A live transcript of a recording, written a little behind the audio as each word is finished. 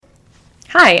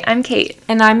Hi, I'm Cate.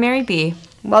 And I'm Mary B.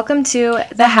 Welcome to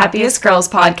the Happiest Girls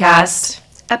podcast.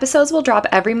 Episodes will drop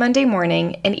every Monday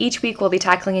morning, and each week we'll be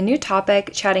tackling a new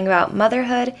topic, chatting about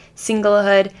motherhood,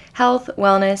 singlehood, health,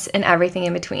 wellness, and everything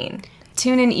in between.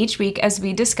 Tune in each week as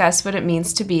we discuss what it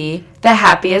means to be the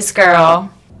happiest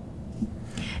girl.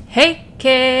 Hey,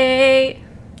 Kate.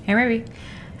 Hey, Mary B.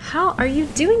 How are you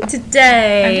doing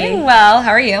today? I'm doing well.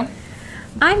 How are you?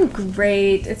 I'm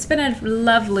great. It's been a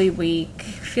lovely week.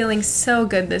 Feeling so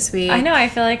good this week. I know. I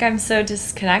feel like I'm so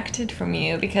disconnected from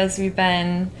you because we've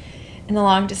been in a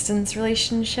long-distance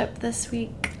relationship this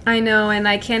week. I know, and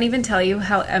I can't even tell you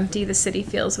how empty the city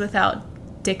feels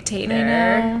without Dictator.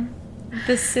 I know.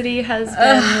 The city has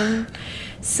been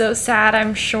so sad,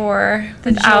 I'm sure.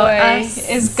 Without joy us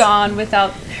is gone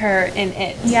without her in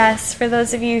it. Yes, for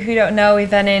those of you who don't know, we've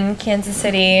been in Kansas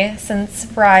City since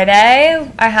Friday.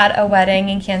 I had a wedding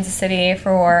in Kansas City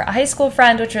for a high school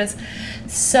friend, which was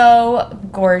so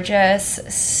gorgeous,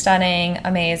 stunning,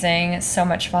 amazing, so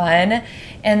much fun.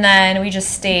 And then we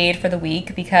just stayed for the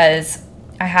week because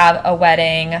I have a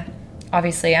wedding.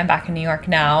 Obviously, I'm back in New York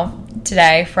now,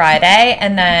 today, Friday,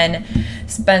 and then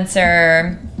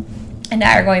Spencer and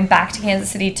I are going back to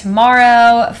Kansas City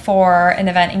tomorrow for an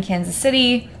event in Kansas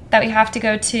City that we have to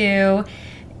go to.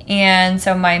 And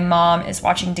so my mom is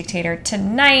watching Dictator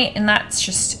tonight, and that's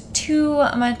just too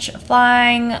much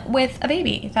flying with a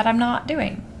baby that I'm not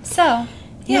doing. So,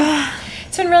 yeah.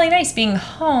 It's been really nice being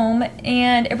home,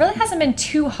 and it really hasn't been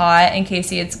too hot in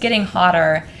Casey. It's getting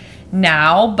hotter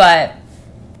now, but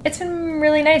it's been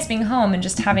really nice being home and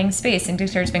just having space. And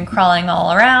Dictator's been crawling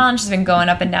all around. She's been going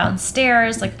up and down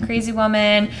stairs like a crazy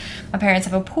woman. My parents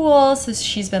have a pool, so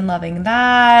she's been loving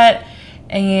that.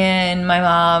 And my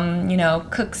mom,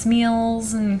 cooks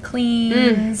meals and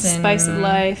cleans. And spice of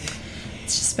life.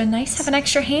 It's just been nice having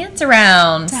extra hands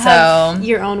around. To have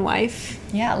your own wife.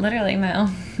 Yeah, literally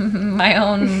my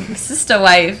own sister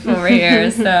wife over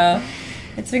here. So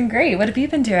it's been great. What have you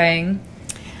been doing?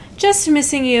 Just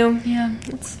missing you. Yeah,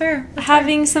 that's fair.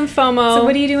 Having some FOMO. So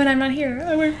what do you do when I'm not here?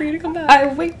 I wait for you to come back.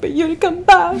 I wait for you to come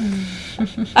back.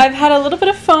 I've had a little bit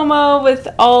of FOMO with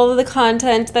all of the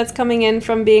content that's coming in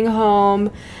from being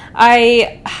home.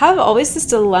 I have always this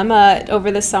dilemma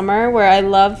over the summer where I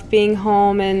love being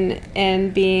home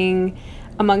and being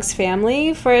amongst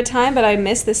family for a time, but I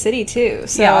miss the city too.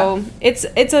 So it's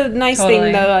a nice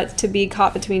thing though to be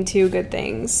caught between two good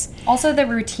things. Also, the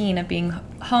routine of being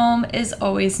home is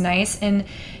always nice, and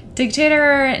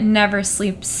Dictator never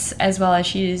sleeps as well as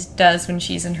she does when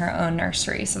she's in her own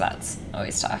nursery, so that's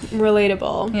always tough.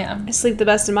 Relatable. Yeah. I sleep the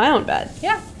best in my own bed.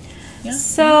 Yeah.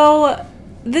 So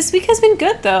this week has been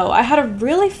good though. I had a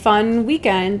really fun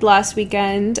weekend last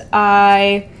weekend.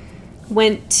 I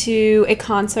went to a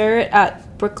concert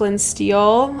at Brooklyn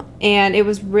Steel, and it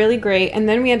was really great. And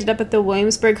then we ended up at the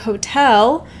Williamsburg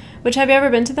Hotel, which, have you ever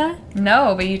been to that?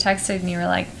 No, but you texted and you were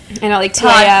like, and at like 2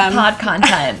 a.m. Pod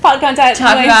content. Pod content.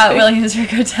 Talk about Williamsburg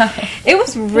Hotel. It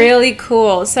was really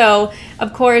cool. So,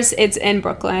 of course, it's in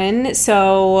Brooklyn.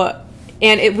 So,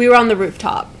 we were on the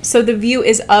rooftop. So the view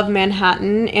is of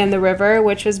Manhattan and the river,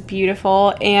 which was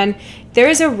beautiful. And there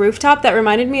is a rooftop that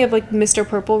reminded me of like Mr.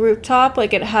 Purple rooftop.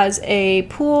 Like it has a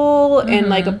pool and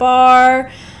like a bar.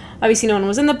 Obviously no one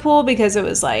was in the pool because it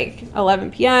was like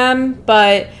 11 p.m.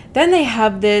 But then they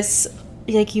have this,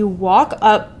 like you walk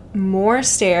up more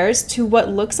stairs to what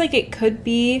looks like it could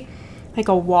be like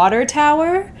a water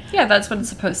tower. Yeah, that's what it's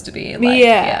supposed to be.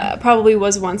 Probably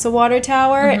was once a water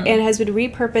tower and has been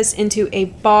repurposed into a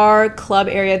bar, club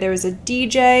area. There was a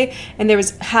DJ, and there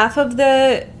was half of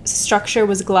the structure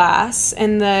was glass,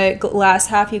 and the glass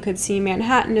half you could see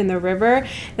Manhattan and the river.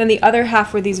 Then the other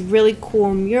half were these really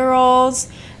cool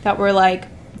murals that were like,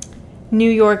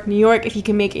 New York, if you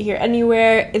can make it here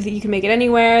anywhere, if you can make it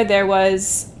anywhere. There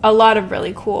was a lot of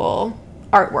really cool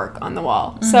artwork on the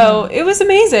wall. So it was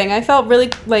amazing. I felt really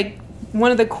like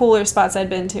one of the cooler spots I'd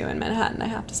been to in Manhattan, I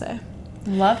have to say.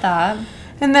 Love that.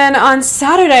 And then on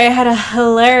Saturday, I had a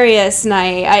hilarious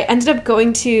night. I ended up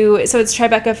going to, so it's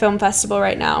Tribeca Film Festival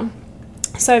right now.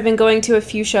 So I've been going to a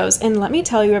few shows. And let me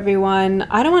tell you, everyone,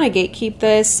 I don't want to gatekeep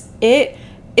this. It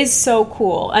is so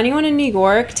cool. Anyone in New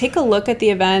York, take a look at the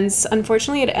events.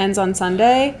 Unfortunately, it ends on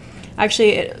Sunday.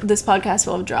 Actually, this podcast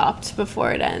will have dropped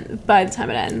before it ends, by the time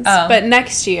it ends. Oh. But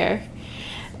next year.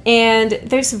 And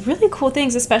there's really cool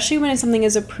things, especially when something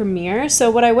is a premiere. So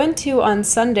what I went to on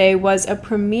Sunday was a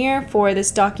premiere for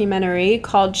this documentary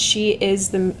called it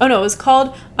was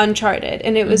called Uncharted.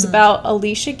 And it was about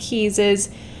Alicia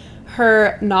Keys's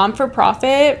her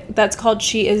non-for-profit that's called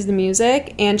She Is the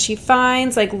Music. And she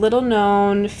finds like little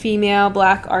known female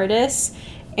black artists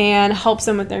and helps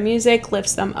them with their music,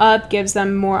 lifts them up, gives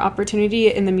them more opportunity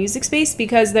in the music space,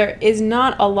 because there is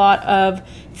not a lot of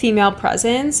female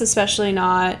presence, especially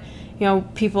not, you know,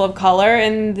 people of color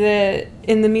in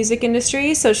the music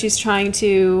industry. So she's trying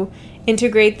to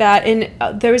integrate that.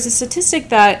 And there was a statistic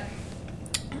that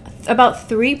about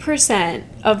 3%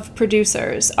 of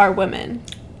producers are women.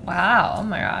 Wow, oh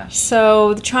my gosh.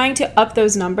 So trying to up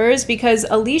those numbers, because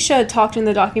Alicia talked in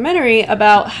the documentary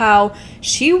about how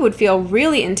she would feel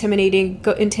really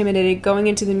intimidated going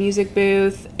into the music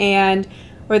booth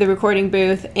or the recording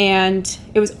booth, and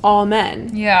it was all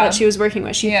men that she was working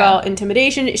with. She felt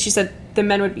intimidation. She said the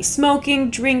men would be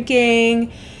smoking,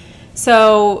 drinking.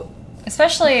 So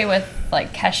especially with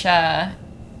like Kesha.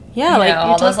 Yeah, like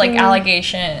all those like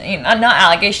allegations, not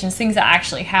allegations, things that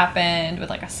actually happened with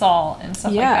like assault and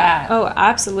stuff like that. Oh,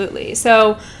 absolutely.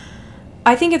 So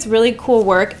I think it's really cool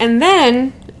work. And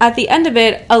then at the end of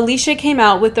it, Alicia came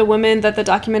out with the women that the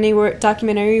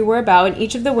documentary were about, and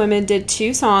each of the women did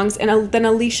 2 songs, and then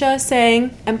Alicia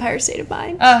sang Empire State of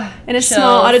Mind in a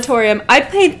small auditorium. I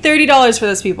paid $30 for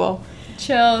those people.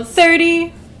 Chills.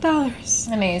 $30.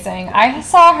 Amazing. I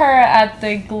saw her at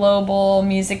the Global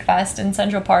Music Fest in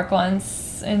Central Park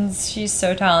once, and she's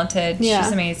so talented. Yeah.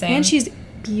 She's amazing. And she's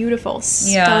beautiful.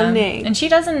 Stunning. Yeah. And she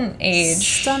doesn't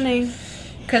age. Stunning.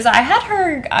 Because I had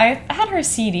her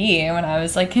CD when I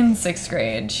was like in 6th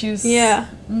grade. She was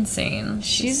insane.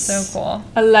 She's so cool.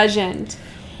 A legend.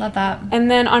 Love that. And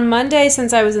then on Monday,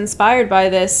 since I was inspired by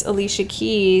this Alicia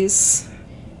Keys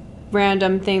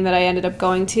random thing that I ended up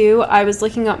going to, I was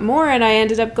looking up more, and I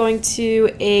ended up going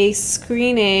to a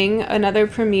screening, another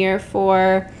premiere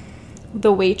for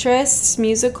The Waitress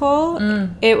musical.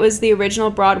 It was the original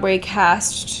Broadway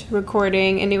cast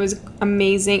recording, and it was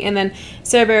amazing. And then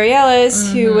Sarah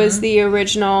Bareilles, who was the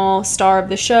original star of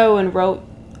the show and wrote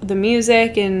the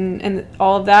music and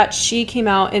all of that, she came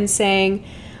out and sang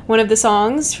one of the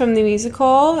songs from the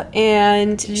musical,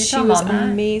 and she was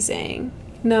amazing.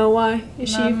 No, why? Is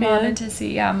she a fan?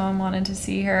 Mom wanted to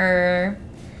see her,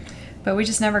 but we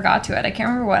just never got to it. I can't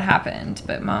remember what happened,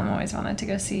 but Mom always wanted to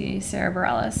go see Sarah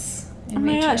Bareilles. Oh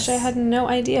my gosh, I had no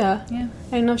idea. Yeah.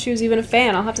 I didn't know if she was even a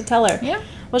fan. I'll have to tell her. Yeah.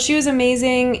 Well, she was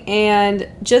amazing and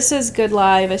just as good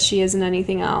live as she is in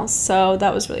anything else, so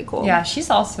that was really cool. Yeah,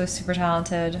 she's also super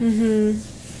talented.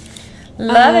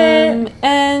 Love it.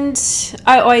 And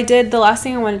I did, the last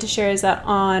thing I wanted to share is that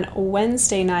on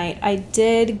Wednesday night, I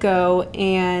did go,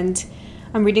 and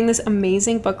I'm reading this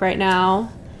amazing book right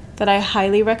now that I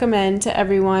highly recommend to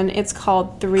everyone. It's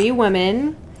called 3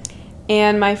 Women,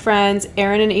 and my friends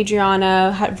Erin and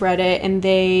Adriana had read it, and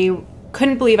they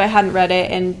couldn't believe I hadn't read it,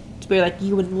 and we were like,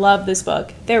 you would love this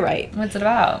book. They're right. What's it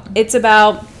about? It's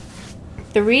about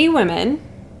 3 women.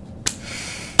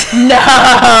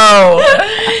 No!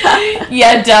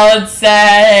 You don't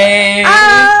say.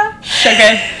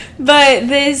 Sugar. But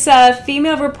this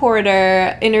female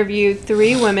reporter interviewed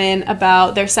 3 women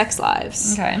about their sex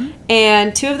lives. Okay.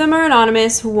 And 2 of them are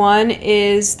anonymous. One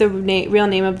is the real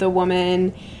name of the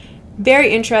woman.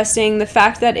 Very interesting. The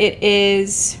fact that it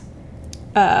is,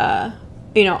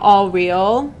 all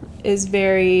real is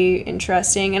very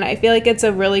interesting. And I feel like it's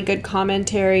a really good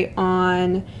commentary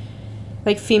on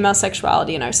like female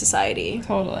sexuality in our society.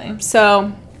 Totally.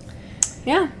 So,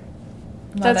 yeah.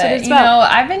 That's what it's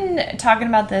about. I've been talking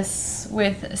about this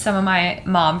with some of my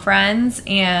mom friends,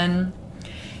 and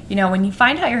when you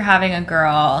find out you're having a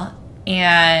girl,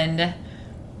 and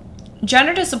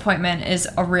gender disappointment is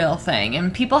a real thing,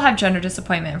 and people have gender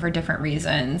disappointment for different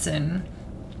reasons, and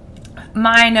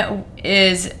mine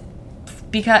is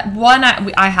because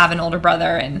I have an older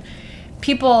brother, and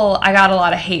I got a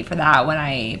lot of hate for that when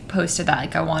I posted that,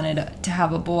 like I wanted to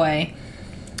have a boy.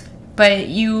 But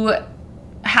you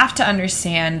have to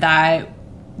understand that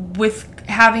with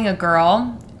having a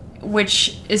girl,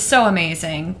 which is so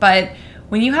amazing, but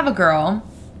when you have a girl,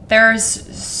 there's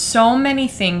so many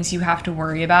things you have to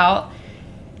worry about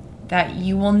that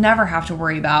you will never have to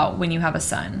worry about when you have a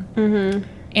son. Mm-hmm.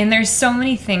 And there's so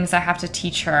many things I have to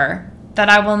teach her that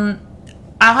I'll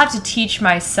have to teach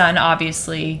my son,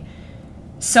 obviously,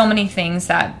 so many things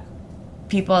that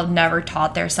people have never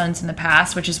taught their sons in the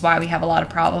past, which is why we have a lot of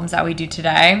problems that we do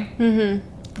today. Mm-hmm.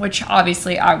 Which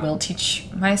obviously I will teach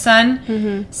my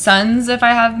sons if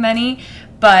I have many,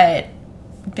 but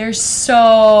there's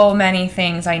so many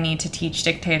things I need to teach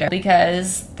Dictator,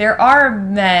 because there are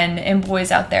men and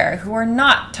boys out there who are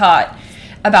not taught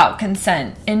about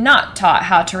consent and not taught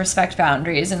how to respect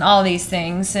boundaries and all these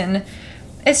things, and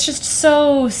it's just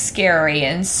so scary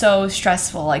and so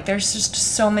stressful. Like, there's just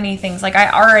so many things. Like, I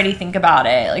already think about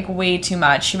it, like, way too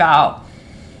much about,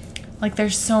 Like,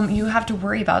 you have to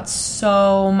worry about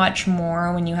so much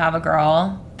more when you have a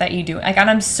girl that you do. Like, and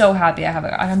I'm so happy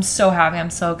I'm so happy. I'm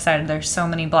so excited. There's so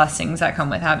many blessings that come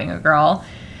with having a girl.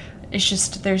 It's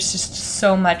just, there's just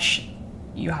so much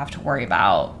you have to worry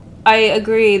about. I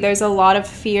agree. There's a lot of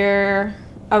fear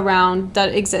around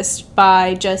that exists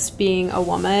by just being a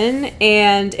woman.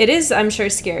 And it is, I'm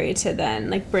sure, scary to then,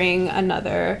 like, bring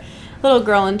another little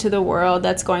girl into the world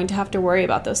that's going to have to worry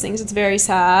about those things. It's very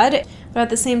sad. But at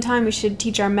the same time, we should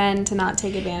teach our men to not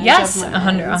take advantage of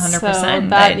women. Yes, 100%. So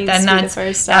that needs to be the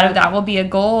first step. That will be a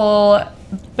goal.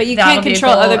 But you can't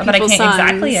control other people's sons.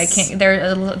 Exactly. I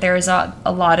can't. There's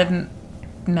a lot of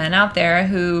men out there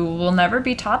who will never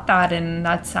be taught that, and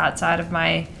that's outside of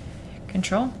my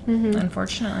control,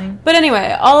 unfortunately. But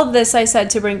anyway, all of this I said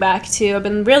to bring back to, I've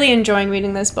been really enjoying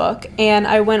reading this book, and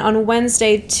I went on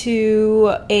Wednesday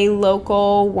to a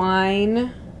local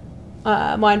wine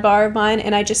bar of mine,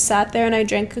 and I just sat there and I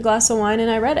drank a glass of wine and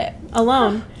I read it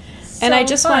alone. And I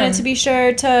just wanted to be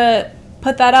sure to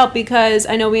put that out because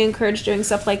I know we encourage doing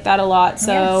stuff like that a lot.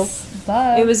 So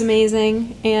it was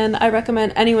amazing, and I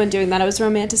recommend anyone doing that. I was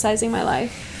romanticizing my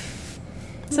life.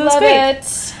 So it's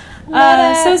great.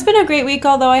 So it's been a great week,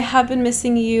 although I have been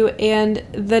missing you and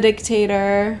the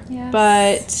dictator. Yes.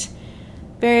 But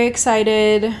very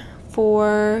excited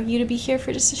for you to be here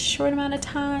for just a short amount of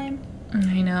time.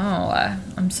 I know.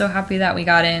 I'm so happy that we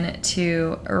got in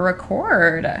to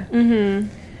record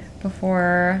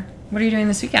before. What are you doing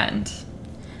this weekend?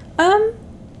 I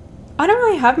don't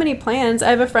really have many plans. I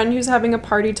have a friend who's having a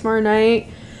party tomorrow night,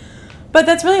 but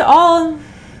that's really all.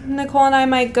 Nicole and I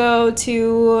might go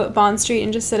to Bond Street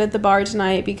and just sit at the bar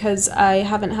tonight because I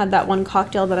haven't had that one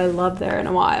cocktail that I love there in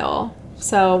a while.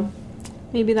 So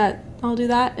maybe I'll do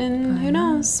that, and who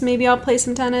knows? Maybe I'll play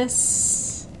some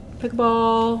tennis,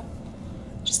 pickleball,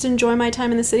 just enjoy my time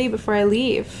in the city before I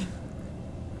leave.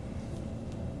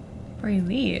 Before you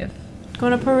leave?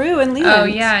 Going to Peru and leaving. Oh,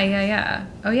 yeah.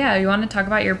 Oh, yeah, you want to talk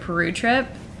about your Peru trip?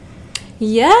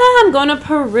 Yeah, I'm going to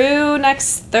Peru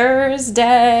next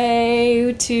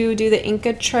Thursday to do the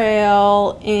Inca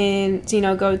Trail and,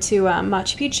 go to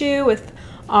Machu Picchu with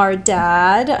our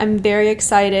dad. I'm very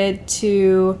excited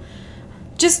to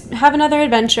just have another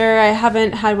adventure. I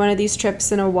haven't had one of these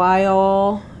trips in a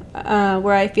while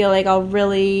where I feel like I'll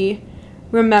really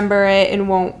remember it and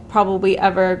won't probably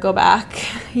ever go back,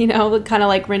 kind of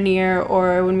like Rainier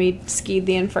or when we skied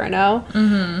the Inferno.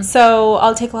 So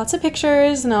I'll take lots of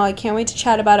pictures, and I can't wait to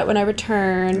chat about it when I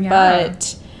return.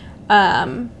 But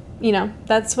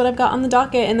that's what I've got on the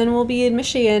docket, and then we'll be in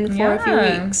Michigan for a few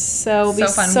weeks, so it'll be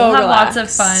fun. So we'll have relaxed.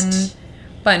 lots of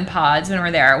fun pods when we're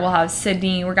there. We'll have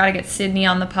Sydney. We gotta get Sydney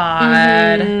on the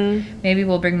pod. Maybe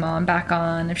we'll bring Mom back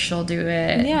on if she'll do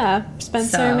it. Yeah,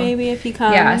 Spencer maybe if he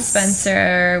comes. Yeah,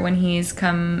 Spencer when he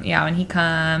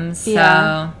comes.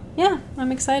 Yeah. Yeah,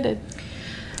 I'm excited.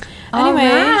 Anyway,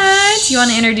 right. Do you want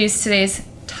to introduce today's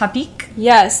topic?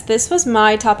 Yes, this was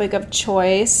my topic of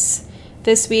choice.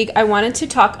 This week, I wanted to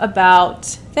talk about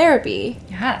therapy.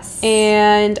 Yes.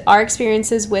 And our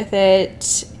experiences with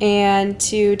it, and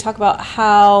to talk about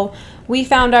how we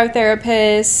found our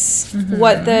therapists,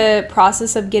 what the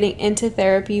process of getting into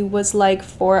therapy was like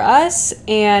for us,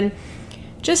 and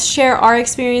just share our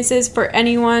experiences for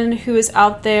anyone who is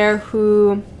out there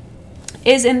who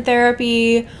is in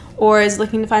therapy or is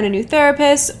looking to find a new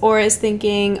therapist or is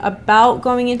thinking about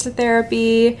going into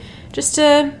therapy, just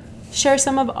to share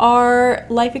some of our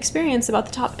life experience about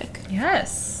the topic.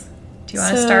 Yes. Do you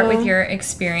want to start with your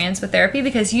experience with therapy?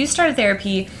 Because you started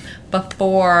therapy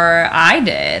before I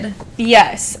did.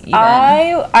 Yes.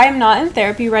 I'm not in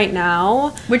therapy right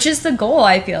now. Which is the goal,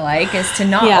 I feel like, is to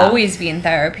not always be in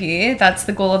therapy. That's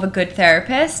the goal of a good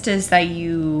therapist, is that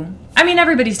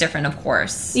everybody's different, of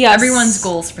course. Yes. Everyone's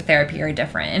goals for therapy are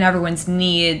different, and everyone's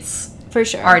needs for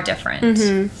sure are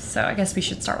different. So I guess we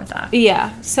should start with that.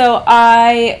 Yeah. So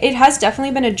it has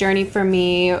definitely been a journey for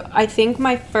me. I think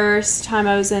my first time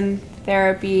I was in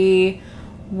therapy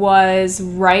was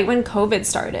right when COVID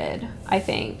started, I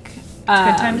think. It's a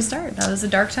good time to start. That was a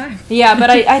dark time. Yeah, but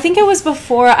I think it was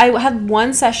before. I had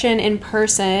one session in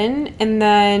person, and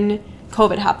then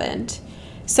COVID happened.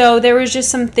 So there was just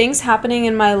some things happening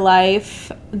in my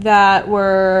life that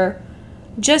were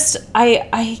just,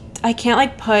 I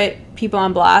can't put people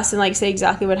on blast and say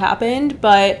exactly what happened,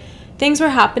 but things were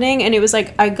happening, and it was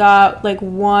I got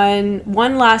one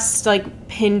last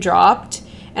pin dropped,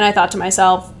 and I thought to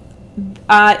myself,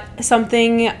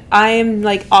 something, I am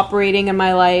operating in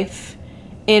my life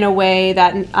in a way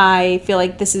that I feel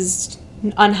like this is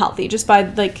unhealthy, just by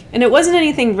and it wasn't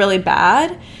anything really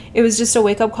bad. It was just a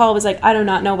wake-up call. It was I do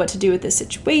not know what to do with this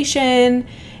situation,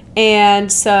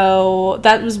 And so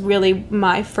that was really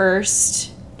my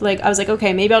first, like, I was like,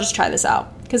 okay, maybe I'll just try this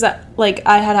out. Because,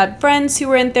 I had friends who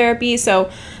were in therapy.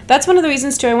 So that's one of the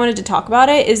reasons, too, I wanted to talk about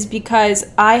it, is because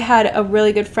I had a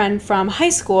really good friend from high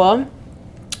school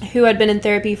who had been in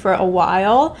therapy for a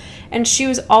while. And she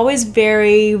was always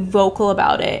very vocal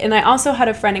about it. And I also had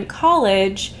a friend in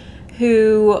college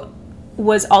who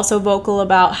was also vocal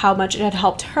about how much it had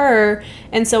helped her.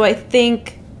 And so I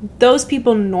think those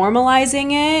people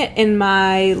normalizing it in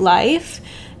my life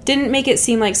didn't make it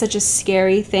seem like such a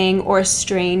scary thing or a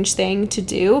strange thing to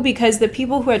do, because the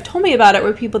people who had told me about it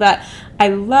were people that I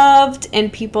loved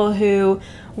and people who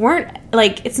weren't,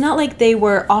 like, it's not like they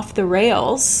were off the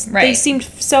rails. Right. They seemed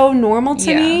so normal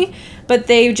to me, but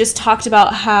they just talked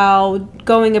about how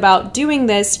going about doing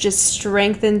this just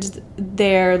strengthened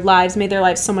their lives, made their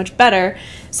lives so much better.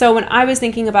 So when I was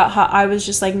thinking about how I was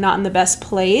just, like, not in the best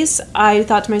place, I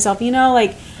thought to myself,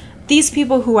 like, these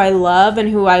people who I love and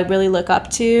who I really look up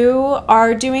to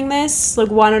are doing this, like,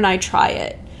 why don't I try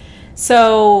it?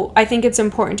 So I think it's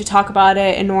important to talk about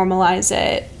it and normalize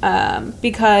it,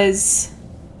 because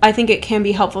I think it can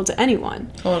be helpful to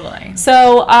anyone. Totally.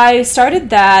 So I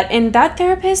started that, and that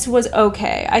therapist was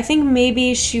okay. I think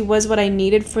maybe she was what I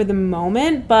needed for the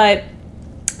moment, but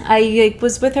I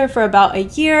was with her for about a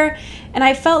year, and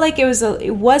I felt like it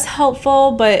was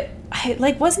helpful, but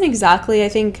I wasn't exactly, I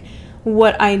think,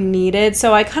 what I needed.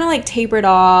 So I kind of tapered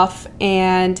off,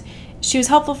 and she was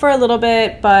helpful for a little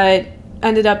bit, but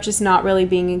ended up just not really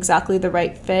being exactly the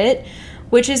right fit,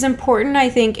 which is important. I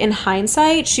think in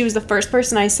hindsight, she was the first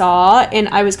person I saw, and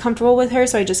I was comfortable with her,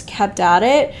 so I just kept at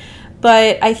it.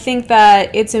 But I think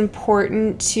that it's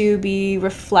important to be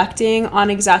reflecting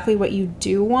on exactly what you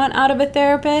do want out of a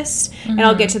therapist. Mm-hmm. And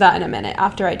I'll get to that in a minute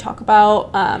after I talk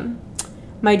about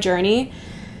my journey.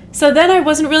 So then I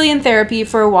wasn't really in therapy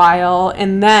for a while,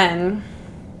 and then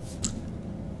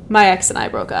my ex and I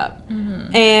broke up.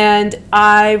 Mm-hmm. And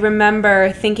I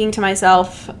remember thinking to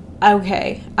myself,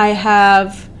 okay,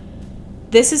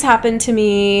 this has happened to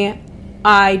me.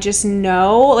 I just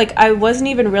know, I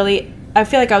wasn't even really, I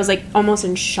feel like I was almost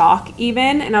in shock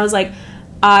even. And I was like,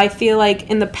 I feel like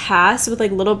in the past with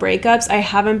little breakups, I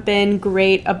haven't been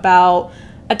great about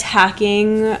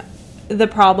attacking the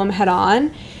problem head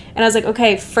on. And I was like,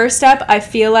 okay, first step, I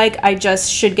feel like I just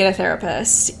should get a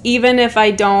therapist. Even if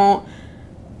I don't,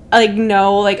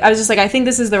 know, I was just I think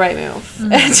this is the right move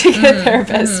mm-hmm. to get a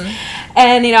therapist. Mm-hmm.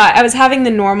 And, I was having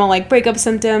the normal, breakup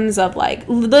symptoms of,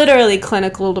 literally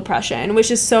clinical depression,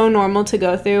 which is so normal to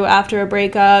go through after a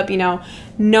breakup,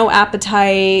 no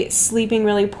appetite, sleeping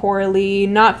really poorly,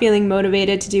 not feeling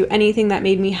motivated to do anything that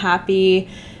made me happy,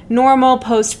 normal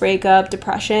post-breakup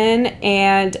depression.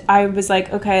 And I was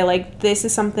like, okay, this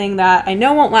is something that I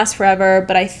know won't last forever,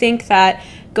 but I think that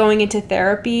going into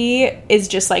therapy is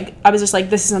just I was just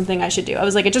this is something I should do. I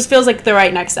was it just feels like the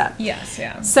right next step. Yes,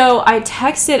 yeah. So I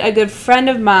texted a good friend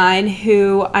of mine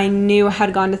who I knew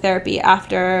had gone to therapy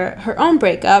after her own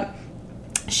breakup.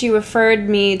 She referred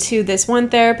me to this one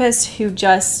therapist who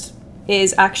just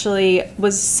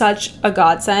was such a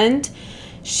godsend.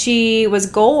 She was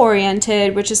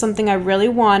goal-oriented, which is something I really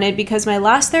wanted, because my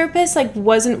last therapist,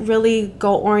 wasn't really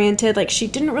goal-oriented. She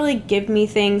didn't really give me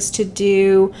things to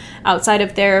do outside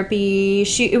of therapy.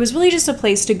 It was really just a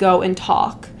place to go and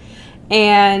talk.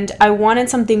 And I wanted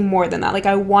something more than that.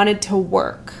 I wanted to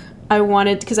work.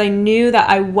 Because I knew that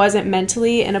I wasn't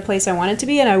mentally in a place I wanted to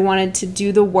be, and I wanted to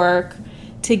do the work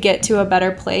to get to a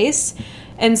better place.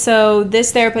 And so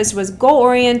this therapist was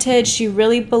goal-oriented. She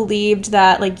really believed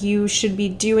that, you should be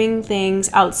doing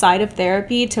things outside of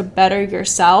therapy to better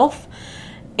yourself.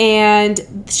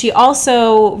 And she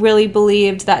also really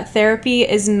believed that therapy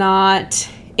is not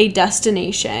a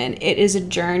destination. It is a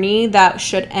journey that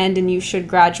should end and you should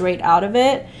graduate out of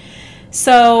it.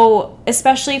 So,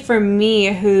 especially for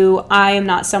me, who I am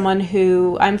not someone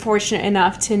who I'm fortunate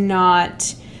enough to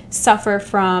not suffer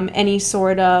from any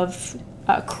sort of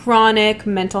chronic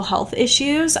mental health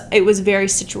issues. It was very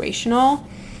situational,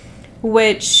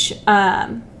 which, it's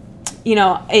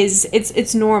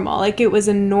normal. It was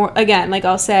again,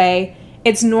 I'll say,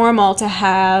 it's normal to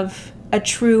have a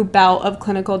true bout of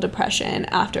clinical depression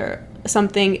after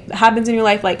something happens in your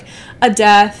life, like a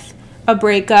death, a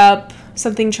breakup,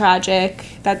 something tragic,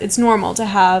 that it's normal to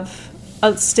have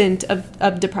a stint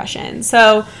of depression.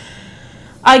 So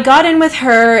I got in with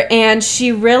her, and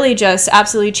she really just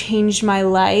absolutely changed my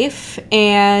life.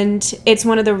 And it's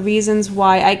one of the reasons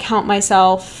why I count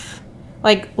myself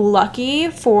lucky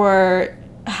for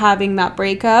having that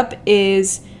breakup,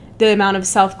 is the amount of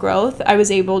self-growth I was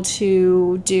able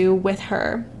to do with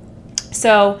her.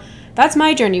 So that's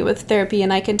my journey with therapy,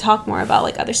 and I can talk more about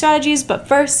like other strategies. But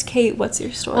first, Kate, what's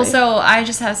your story? Well, so I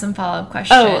just have some follow-up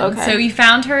questions. Oh, okay. So you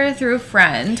found her through a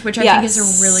friend, which I think is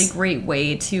a really great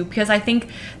way to, because I think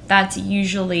that's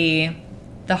usually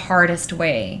the hardest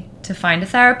way to find a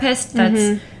therapist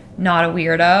that's not a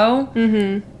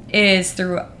weirdo, is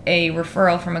through a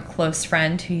referral from a close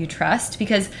friend who you trust,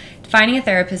 because finding a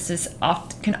therapist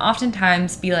can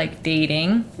oftentimes be like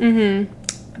dating,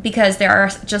 because there are,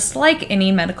 just like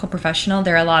any medical professional,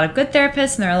 there are a lot of good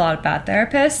therapists and there are a lot of bad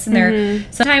therapists, and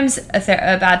sometimes a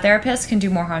bad therapist can do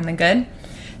more harm than good.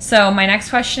 So my next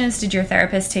question is, did your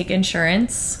therapist take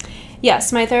insurance?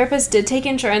 Yes, my therapist did take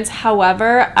insurance.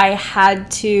 However, I had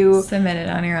to Submit it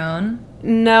on your own?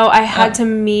 No, I had to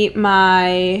meet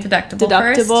my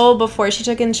deductible before she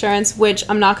took insurance, which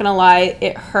I'm not going to lie,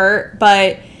 it hurt,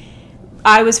 but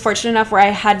I was fortunate enough where I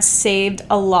had saved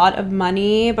a lot of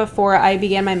money before I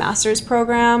began my master's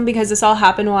program, because this all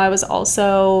happened while I was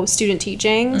also student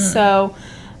teaching. So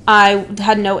I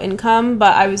had no income,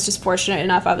 but I was just fortunate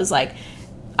enough. I was like,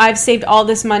 I've saved all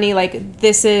this money. Like,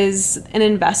 this is an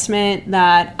investment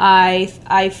that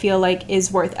I feel like is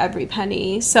worth every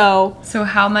penny. So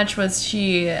how much was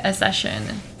she a session?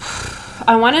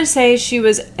 I want to say she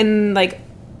was in like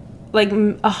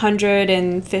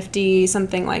 150,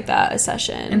 something like that, a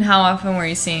session. And how often were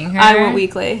you seeing her? I went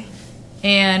weekly.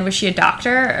 And was she a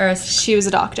doctor? Or she was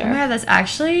a doctor. Yeah, that's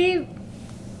actually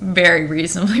very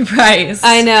reasonably priced.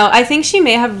 I know. I think she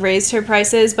may have raised her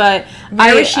prices, but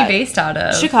where was she based out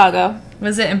of? Chicago.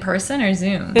 Was it in person or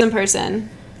Zoom? It was in person.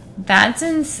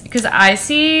 That's because I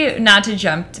see, not to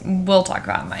jump, we'll talk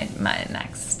about my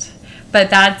next,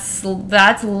 but that's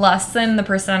less than the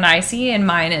person I see, and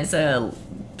mine is a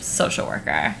social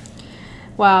worker.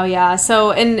 Wow, yeah.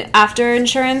 So, and after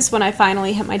insurance, when I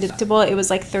finally hit my deductible, it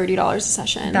was like $30 a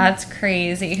session. That's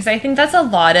crazy, because I think that's a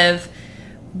lot of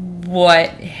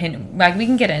what, like, we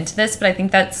can get into this, but I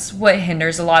think that's what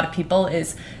hinders a lot of people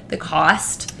is the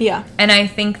cost. Yeah. And I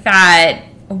think that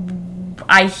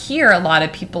I hear a lot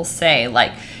of people say,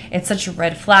 like, it's such a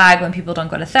red flag when people don't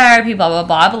go to therapy, blah, blah,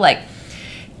 blah, but, like,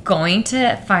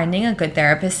 finding a good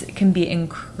therapist can be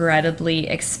incredibly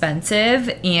expensive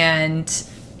and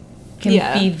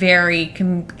can be very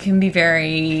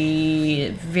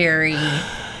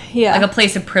like a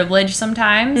place of privilege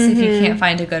sometimes if you can't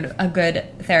find a good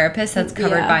therapist that's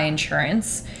covered by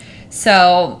insurance.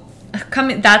 So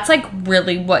that's like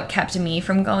really what kept me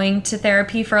from going to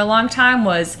therapy for a long time,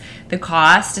 was the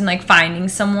cost, and like finding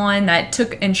someone that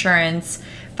took insurance,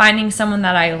 finding someone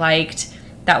that I liked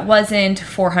that wasn't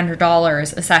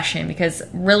 $400 a session, because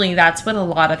really that's what a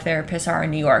lot of therapists are in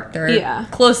New York. They're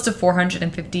close to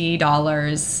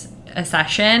 $450 a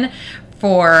session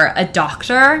for a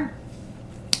doctor,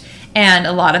 and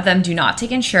a lot of them do not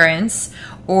take insurance,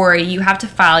 or you have to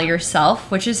file yourself,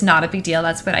 which is not a big deal.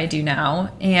 That's what I do now,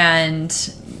 and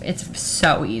it's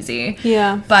so easy.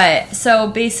 Yeah. But so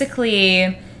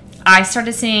basically, I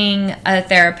started seeing a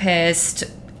therapist.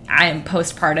 I'm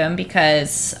postpartum,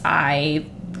 because I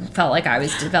felt like I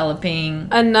was developing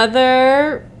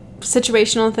another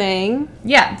situational thing.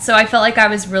 Yeah, so I felt like I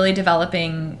was really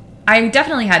developing. I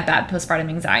definitely had bad postpartum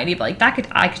anxiety, but like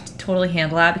I could totally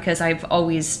handle that, because I've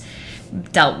always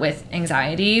dealt with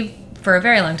anxiety for a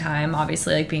very long time.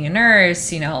 Obviously, like being a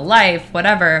nurse, life,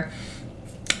 whatever.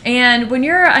 And when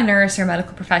you're a nurse or a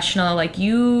medical professional, like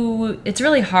it's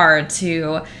really hard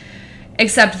to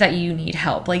accept that you need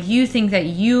help. Like, you think that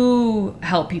you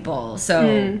help people,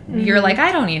 so you're like,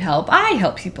 I don't need help, I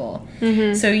help people.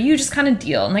 So you just kind of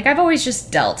deal, and like I've always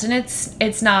just dealt, and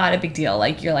it's not a big deal.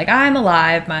 Like, you're like, I'm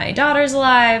alive, my daughter's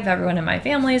alive, everyone in my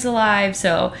family is alive,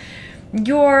 so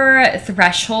your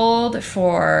threshold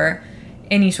for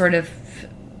any sort of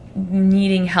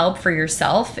needing help for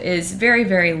yourself is very,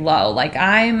 very low. Like,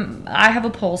 I have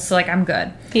a pulse, so like I'm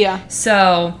good. Yeah.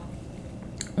 So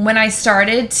when I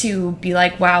started to be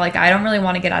like, wow, like I don't really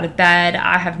want to get out of bed,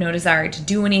 I have no desire to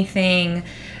do anything,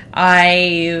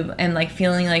 I am like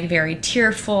feeling like very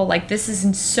tearful, like this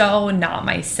isn't so not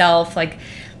myself, like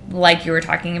you were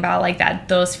talking about, like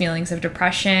those feelings of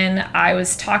depression. I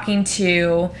was talking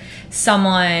to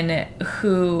someone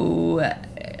who,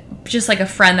 just like a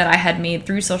friend that I had made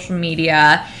through social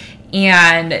media,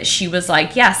 and she was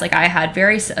like, yes, like I had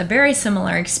a very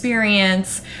similar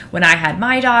experience when I had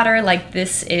my daughter. Like,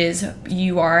 this is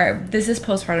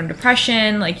postpartum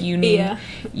depression. Like, you need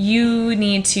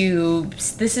to,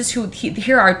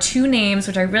 here are two names,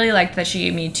 which I really liked that she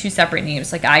gave me two separate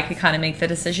names. Like, I could kind of make the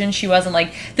decision. She wasn't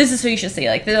like, this is who you should say,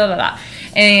 like, blah, blah, blah.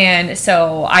 And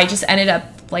so I just ended up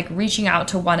like reaching out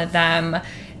to one of them.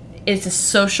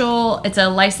 it's a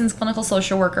licensed clinical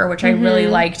social worker, which I really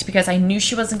liked because I knew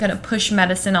she wasn't going to push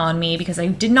medicine on me because I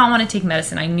did not want to take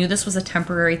medicine. I knew this was a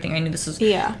temporary thing. I knew this was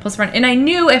postpartum. And I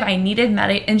knew if I needed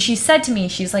and she said to me,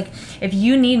 she's like, if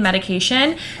you need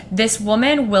medication, this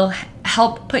woman will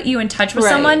help put you in touch with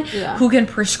someone who can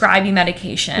prescribe you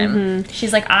medication.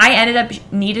 She's like, I ended up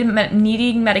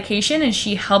needing medication, and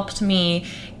she helped me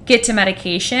get to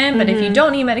medication. But if you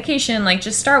don't need medication, like,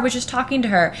 just start with just talking to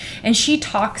her. And she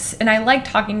talks, and I like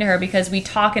talking to her because we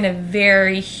talk in a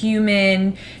very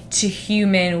human to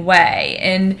human way,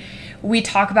 and we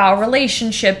talk about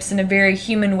relationships in a very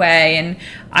human way, and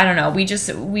I don't know, we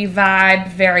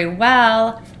vibe very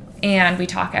well. And we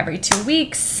talk every 2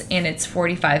 weeks, and it's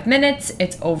 45 minutes.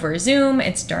 It's over Zoom.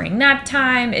 It's during nap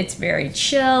time. It's very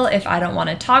chill. If I don't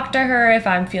want to talk to her, if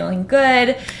I'm feeling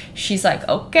good, she's like,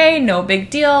 okay, no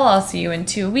big deal. I'll see you in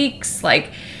 2 weeks.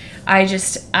 Like,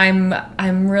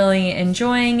 I'm really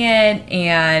enjoying it.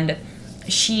 And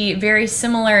she, very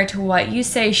similar to what you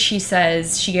say, she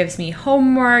says she gives me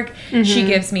homework. She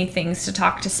gives me things to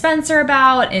talk to Spencer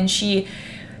about, and she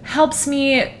helps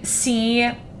me see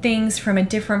things from a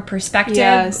different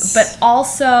perspective, but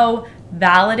also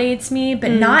validates me,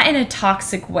 but not in a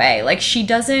toxic way. Like, she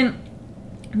doesn't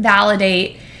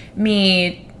validate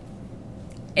me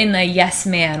in a yes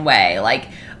man way, like,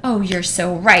 oh, you're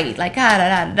so right, like, da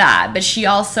da da da. But she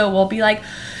also will be like,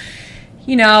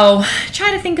 you know,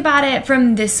 try to think about it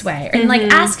from this way, and like,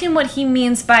 ask him what he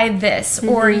means by this,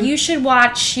 or you should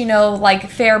watch, you know, like,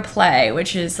 Fair Play,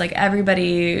 which is like,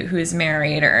 everybody who's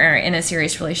married or in a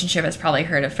serious relationship has probably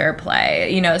heard of Fair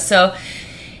Play, you know, so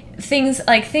things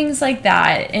like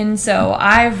that. And so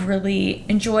I've really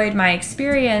enjoyed my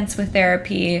experience with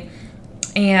therapy,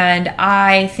 and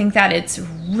I think that it's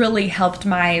really helped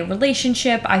my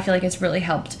relationship. I feel like it's really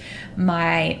helped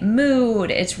my mood.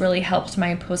 It's really helped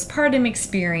my postpartum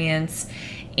experience.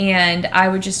 And I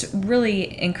would just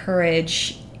really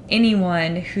encourage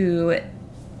anyone who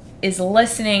is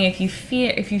listening, if you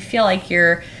feel like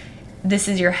this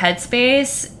is your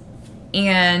headspace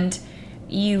and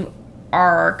you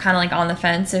are kind of like on the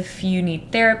fence if you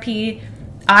need therapy.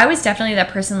 I was definitely that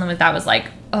person that was like,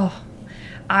 oh,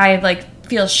 I like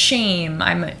feel shame.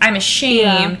 I'm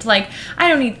ashamed. Like, I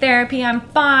don't need therapy. I'm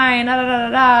fine. Da, da, da,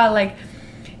 da, da. Like,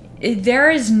 there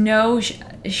is no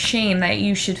shame that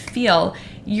you should feel.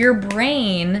 Your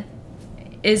brain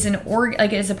is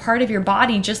is a part of your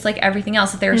body, just like everything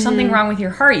else. If there was something wrong with your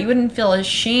heart, you wouldn't feel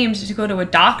ashamed to go to a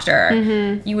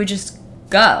doctor. You would just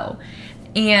go.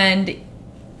 And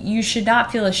you should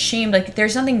not feel ashamed. Like,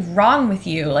 there's nothing wrong with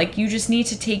you. Like, you just need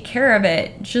to take care of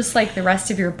it, just like the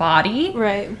rest of your body.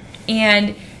 Right.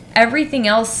 And everything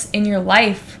else in your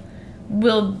life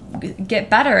will get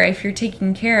better if you're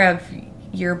taking care of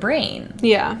your brain.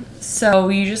 Yeah. So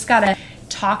you just gotta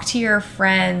talk to your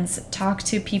friends, talk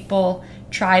to people,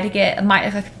 try to get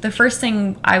the first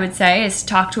thing I would say is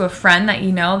talk to a friend that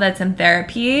you know that's in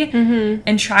therapy,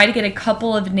 and try to get a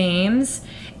couple of names.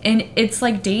 And it's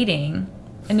like dating.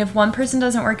 And if one person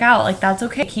doesn't work out, like, that's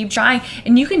okay. Keep trying.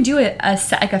 And you can do it a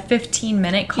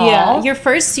 15-minute call. Yeah, your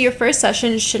first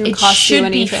session shouldn't cost you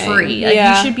anything. It should be free. Like,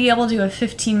 you should be able to do a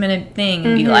 15-minute thing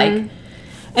and be like,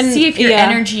 and see if your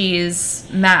energies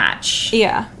match.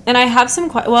 Yeah. And I have some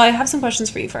questions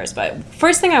for you first. But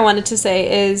first thing I wanted to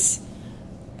say is,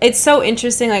 it's so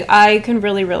interesting. Like, I can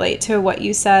really relate to what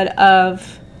you said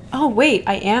of, oh, wait,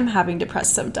 I am having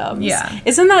depressed symptoms. Yeah.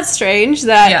 Isn't that strange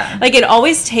that, like, it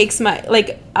always takes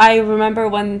I remember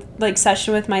one, like,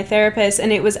 session with my therapist,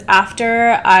 and it was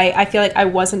after I feel like I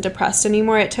wasn't depressed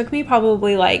anymore. It took me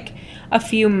probably, like, a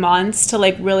few months to,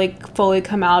 like, really fully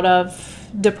come out of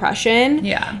depression.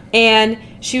 Yeah. And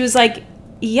she was like,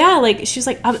 yeah, like, she was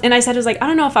like, and I said, I was like, I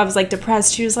don't know if I was, like,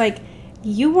 depressed. She was like,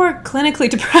 you were clinically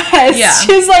depressed. Yeah.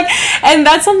 She's like, and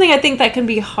that's something I think that can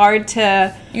be hard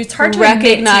to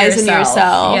recognize in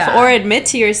yourself or admit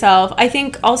to yourself. I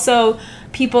think also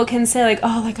people can say, like,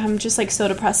 oh, like, I'm just, like, so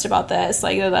depressed about this.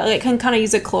 Like, can kind of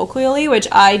use it colloquially, which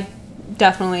I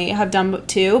definitely have done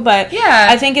too. But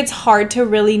I think it's hard to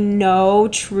really know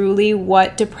truly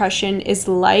what depression is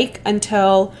like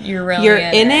until you're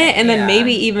in it. And then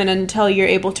maybe even until you're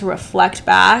able to reflect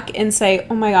back and say,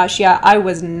 oh my gosh, I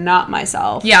was not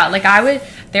myself. Yeah, like,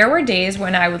 there were days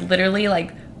when I would literally,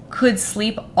 like, could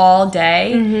sleep all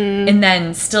day and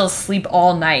then still sleep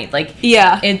all night. Like,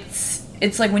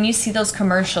 it's like when you see those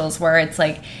commercials where it's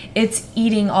like, it's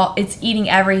eating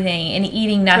everything and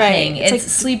eating nothing. Right. It's like,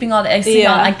 sleeping all day, sleeping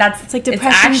all, like, that's, it's like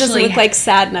depression doesn't look like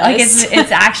sadness. Like,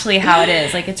 it's actually how it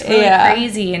is. Like, it's really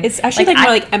crazy. And it's actually like more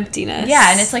like emptiness.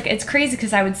 Yeah. And it's crazy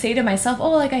because I would say to myself,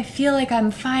 oh, like, I feel like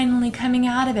I'm finally coming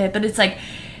out of it. But it's like,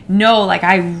 no, like,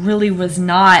 I really was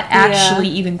not actually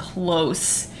even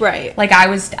close. Right. Like, I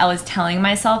was telling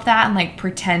myself that and, like,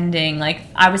 pretending, like,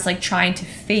 I was, like, trying to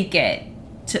fake it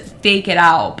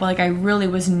out, but, like, I really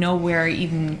was nowhere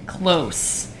even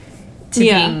close to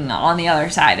being on the other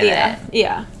side of it.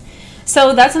 Yeah.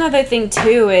 So that's another thing,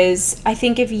 too, is I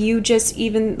think if you just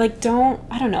even, like,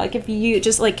 if you,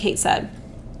 just like Cate said,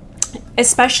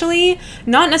 especially,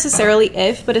 not necessarily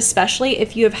but especially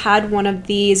if you have had one of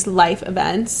these life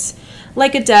events,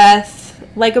 like a death,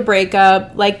 like a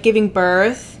breakup, like giving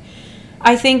birth,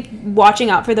 I think watching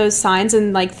out for those signs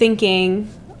and, like, thinking,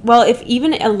 well, if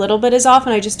even a little bit is off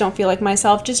and I just don't feel like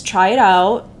myself, just try it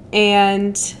out.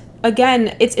 And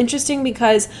again, it's interesting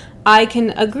because I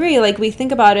can agree, like, we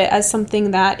think about it as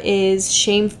something that is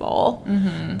shameful,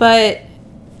 but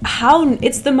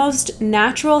it's the most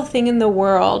natural thing in the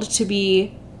world to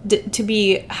be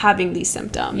having these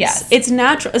symptoms. Yes. It's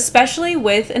natural, especially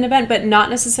with an event, but not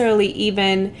necessarily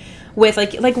even with,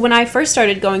 like when I first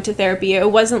started going to therapy,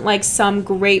 it wasn't like some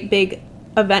great big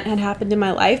event had happened in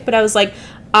my life, but I was like,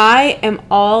 I am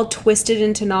all twisted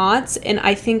into knots and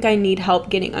I think I need help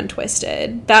getting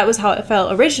untwisted. That was how it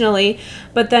felt originally.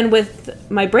 But then with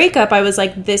my breakup, I was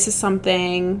like, this is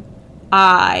something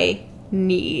I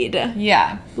need.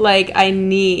 Yeah. Like, I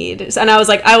need. And I was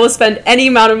like, I will spend any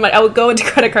amount of money. I would go into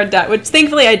credit card debt, which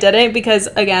thankfully I didn't because,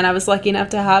 again, I was lucky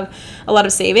enough to have a lot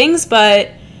of savings. But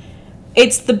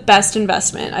it's the best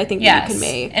investment I think that you can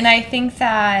make. And I think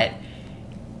that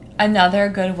another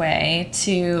good way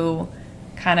to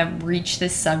kind of reach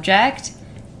this subject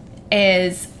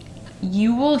is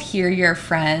you will hear your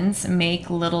friends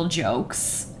make little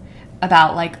jokes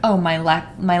about, like, oh, my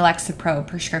Lexapro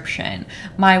prescription,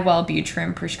 my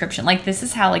Wellbutrin prescription. Like, this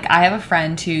is how, like, I have a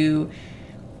friend who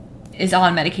is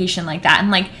on medication like that, and,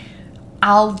 like,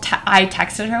 I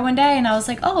texted her one day and I was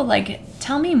like, oh, like,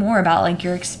 tell me more about, like,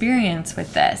 your experience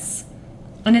with this.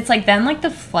 And it's like, then, like, the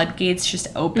floodgates just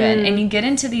open and you get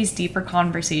into these deeper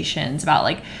conversations about,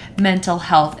 like, mental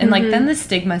health. And, like, then the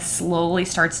stigma slowly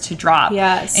starts to drop.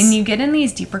 Yes. And you get in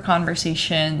these deeper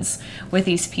conversations with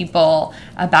these people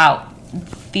about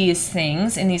these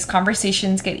things. And these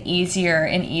conversations get easier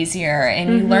and easier.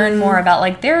 And you learn more about,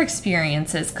 like, their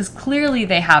experiences. Because clearly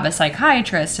they have a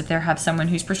psychiatrist if they have someone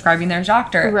who's prescribing their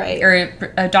doctor. Right. Or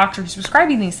a doctor who's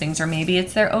prescribing these things. Or maybe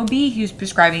it's their OB who's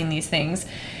prescribing these things.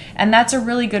 And that's a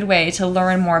really good way to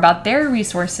learn more about their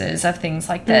resources of things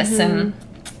like this. And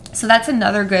so that's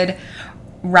another good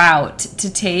route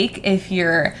to take if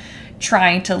you're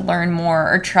trying to learn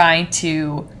more or trying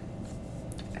to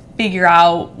figure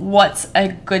out what's a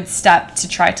good step to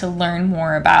try to learn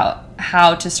more about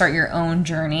how to start your own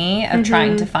journey of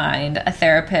trying to find a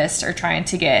therapist or trying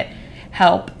to get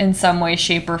help in some way,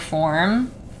 shape, or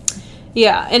form.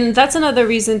 Yeah, and that's another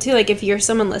reason, too. Like, if you're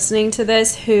someone listening to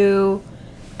this who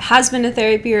has been to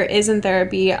therapy or is in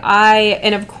therapy,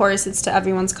 and of course it's to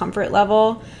everyone's comfort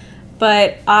level,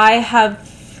 but I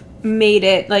have made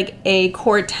it like a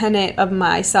core tenet of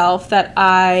myself that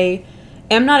I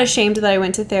am not ashamed that I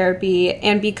went to therapy.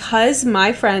 And because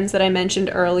my friends that I mentioned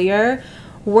earlier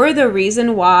were the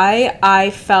reason why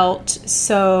I felt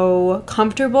so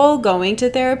comfortable going to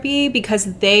therapy,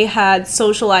 because they had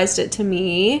socialized it to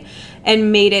me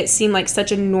and made it seem like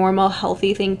such a normal,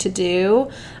 healthy thing to do,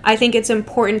 I think it's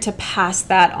important to pass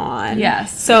that on.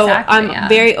 Yes. So exactly, I'm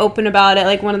very open about it.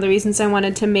 Like, one of the reasons I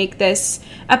wanted to make this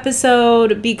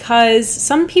episode, because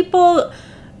some people,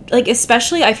 like,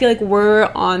 especially I feel like we're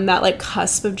on that, like,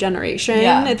 cusp of generation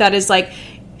that is like,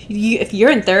 if you're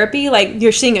in therapy, like,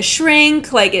 you're seeing a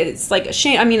shrink, like, it's like a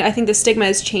shame. I mean, I think the stigma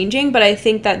is changing, but I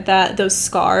think that those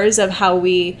scars of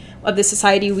of the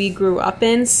society we grew up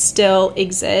in still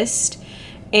exist.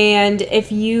 And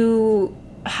if you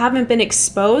haven't been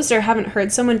exposed or haven't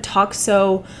heard someone talk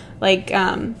so, like,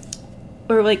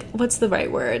 or, like, what's the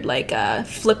right word? Like, not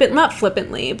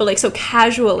flippantly, but, like, so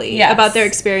casually about their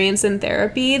experience in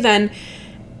therapy, then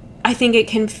I think it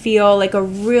can feel like a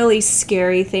really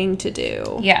scary thing to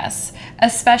do. Yes.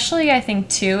 Especially, I think,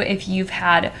 too, if you've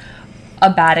had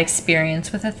a bad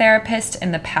experience with a therapist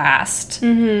in the past.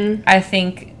 I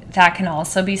think that can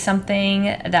also be something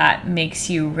that makes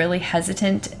you really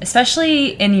hesitant, especially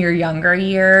in your younger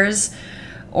years,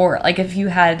 or, like, if you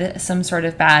had some sort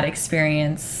of bad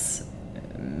experience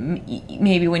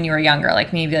maybe when you were younger,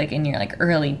 like, maybe, like, in your, like,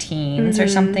 early teens or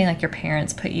something, like, your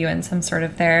parents put you in some sort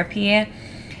of therapy.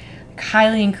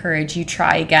 Highly encourage you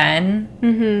try again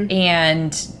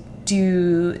and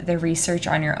do the research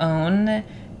on your own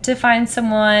to find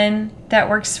someone that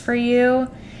works for you,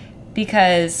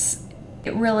 because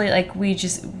it really, like we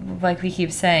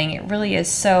keep saying, it really is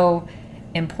so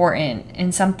important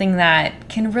and something that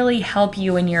can really help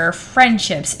you in your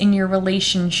friendships, in your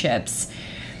relationships,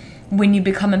 when you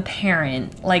become a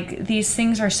parent. Like, these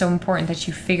things are so important that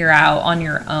you figure out on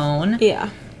your own. Yeah.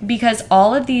 Because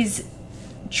all of these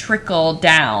trickle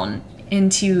down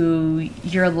into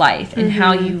your life and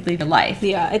how you live your life.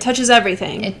 Yeah, it touches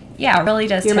everything. It really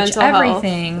does your touch mental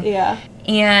everything. Health. Yeah.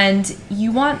 And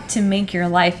you want to make your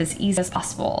life as easy as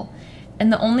possible.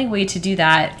 And the only way to do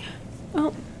that...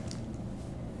 Oh.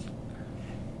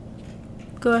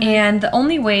 Go ahead. And the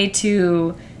only way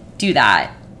to do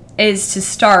that is to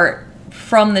start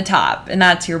from the top, and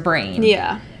that's your brain.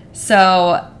 Yeah.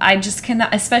 So I just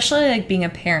cannot, especially like being a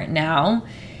parent now,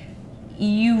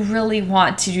 you really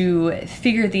want to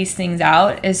figure these things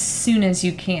out as soon as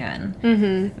you can.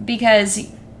 Mm-hmm.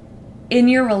 Because in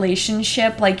your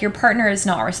relationship, like, your partner is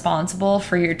not responsible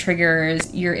for your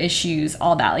triggers, your issues,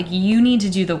 all that. Like, you need to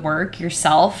do the work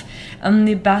yourself. And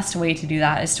the best way to do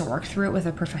that is to work through it with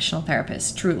a professional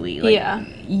therapist, truly. Like,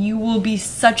 you will be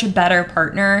such a better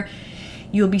partner.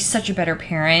 You'll be such a better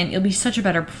parent. You'll be such a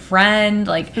better friend,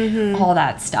 like, all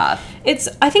that stuff.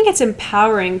 I think it's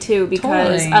empowering, too,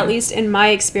 because Totally. at least in my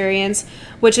experience,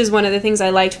 which is one of the things I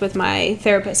liked with my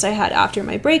therapist I had after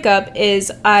my breakup, is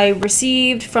I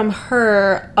received from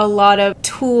her a lot of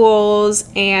tools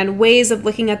and ways of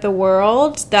looking at the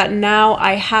world that now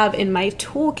I have in my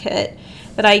toolkit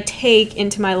that I take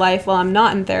into my life while I'm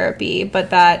not in therapy,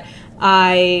 but that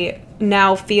I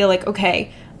now feel like,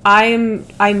 okay, I'm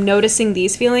noticing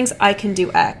these feelings, I can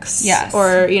do X. Yes.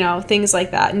 Or, things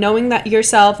like that. Knowing that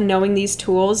yourself, knowing these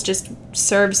tools just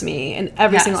serves me in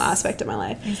every single aspect of my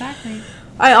life. Exactly.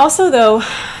 I also, though,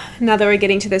 now that we're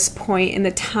getting to this point in the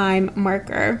time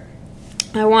marker,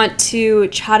 I want to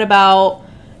chat about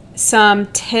some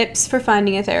tips for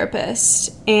finding a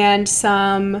therapist and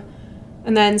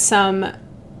then some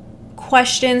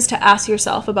questions to ask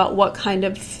yourself about what kind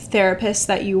of therapist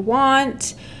that you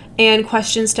want, and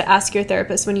questions to ask your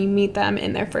therapist when you meet them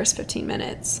in their first 15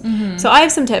 minutes. Mm-hmm. So I have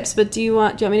some tips, but do you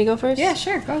want me to go first? Yeah,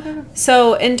 sure. Go.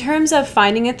 So in terms of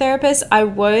finding a therapist, I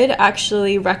would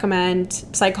actually recommend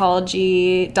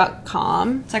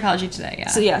psychology.com. Psychology Today, yeah.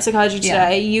 So yeah, Psychology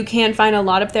Today. You can find a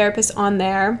lot of therapists on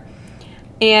there.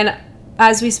 And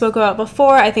as we spoke about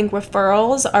before, I think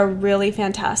referrals are really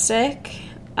fantastic.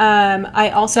 So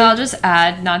I'll just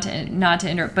add, not to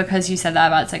interrupt, because you said that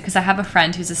about psych, because I have a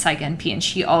friend who's a psych NP, and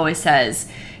she always says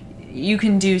you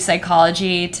can do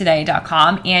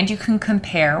psychologytoday.com, and you can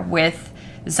compare with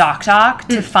ZocDoc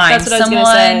to find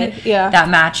someone that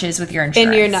matches with your interests.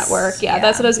 In your network, yeah,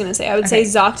 that's what I was going to say. I would say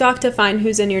ZocDoc to find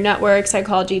who's in your network,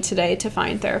 Psychology Today to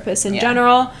find therapists in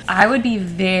general. I would be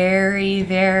very,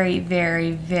 very,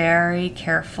 very, very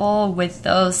careful with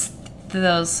those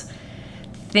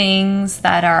things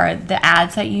that are the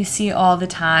ads that you see all the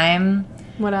time.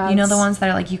 What ads? You know, the ones that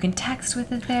are like, you can text with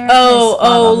a therapist.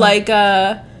 Like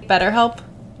BetterHelp?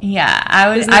 Yeah,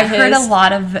 I've heard a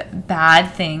lot of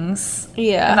bad things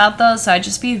about those, so I'd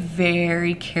just be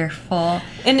very careful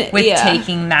with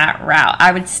taking that route.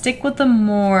 I would stick with the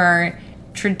more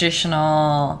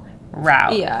traditional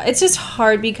route. Yeah, it's just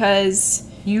hard because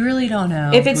you really don't know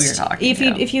who you're talking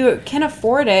to. If you can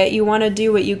afford it, you want to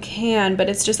do what you can, but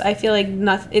it's just, I feel like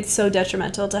it's so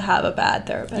detrimental to have a bad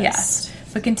therapist. Yes,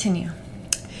 but continue.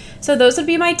 So those would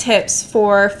be my tips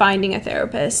for finding a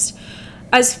therapist.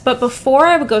 But before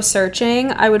I would go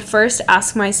searching, I would first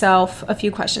ask myself a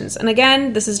few questions. And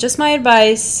again, this is just my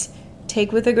advice.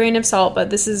 Take with a grain of salt,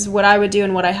 but this is what I would do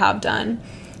and what I have done.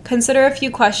 Consider a few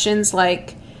questions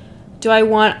like, do I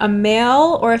want a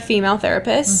male or a female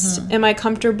therapist? Mm-hmm. Am I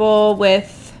comfortable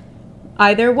with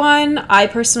either one? I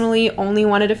personally only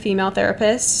wanted a female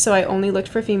therapist, so I only looked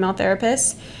for female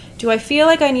therapists. Do I feel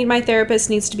like my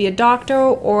therapist needs to be a doctor,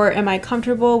 or am I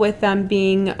comfortable with them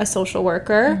being a social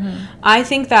worker? Mm-hmm. I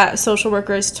think that social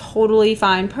worker is totally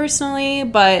fine personally,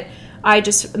 but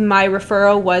my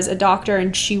referral was a doctor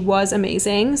and she was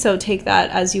amazing, so take that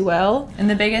as you will. And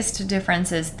the biggest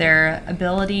difference is their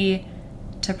ability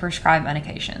to prescribe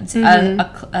medications.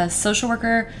 Mm-hmm. A social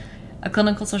worker, a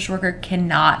clinical social worker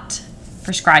cannot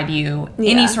prescribe you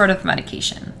any sort of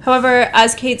medication. However,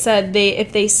 as Cate said,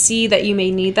 if they see that you may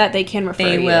need that, they can refer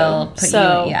you. They will put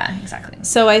you, yeah, exactly.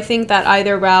 So I think that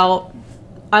either route,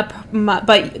 but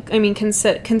I mean,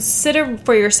 consider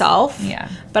for yourself. Yeah.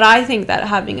 But I think that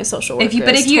having a social worker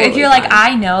if you're like,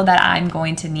 I know that I'm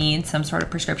going to need some sort of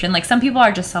prescription. Like, some people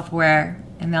are just self-aware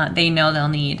and they know they'll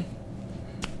need.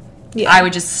 Yeah. I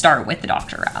would just start with the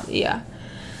doctor route. Yeah.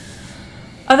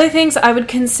 Other things, I would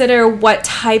consider what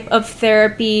type of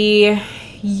therapy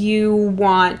you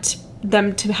want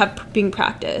them to have being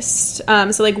practiced.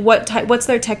 So like what's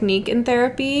their technique in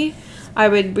therapy? I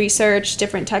would research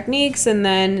different techniques, and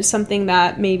then something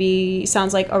that maybe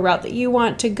sounds like a route that you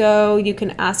want to go, you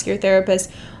can ask your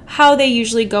therapist how they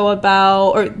usually go about,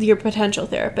 or your potential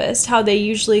therapist, how they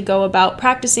usually go about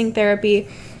practicing therapy,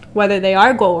 whether they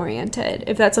are goal-oriented,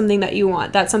 if that's something that you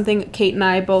want. That's something Cate and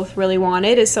I both really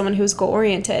wanted, is someone who's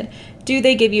goal-oriented. Do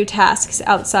they give you tasks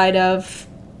outside of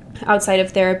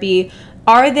therapy?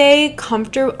 Are they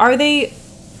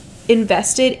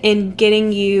invested in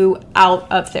getting you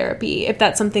out of therapy, if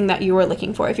that's something that you are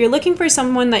looking for? If you're looking for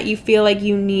someone that you feel like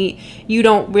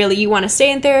you want to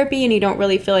stay in therapy and you don't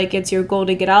really feel like it's your goal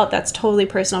to get out, that's totally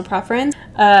personal preference.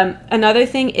 Another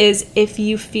thing is if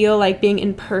you feel like being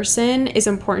in person is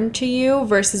important to you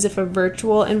versus if a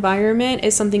virtual environment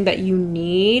is something that you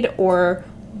need or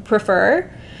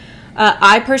prefer.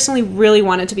 I personally really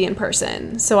wanted to be in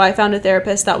person, so I found a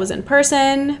therapist that was in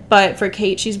person, but for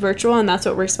Cate, she's virtual, and that's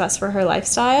what works best for her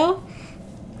lifestyle.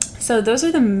 So those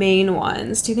are the main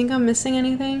ones. Do you think I'm missing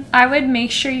anything? I would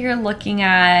make sure you're looking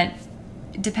at,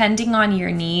 depending on your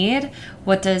need,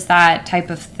 what does that type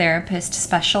of therapist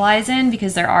specialize in?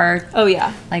 Because there are,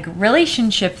 like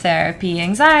relationship therapy,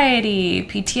 anxiety,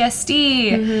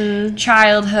 PTSD,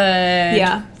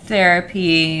 childhood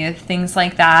therapy, things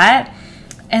like that.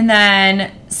 And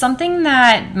then something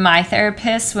that my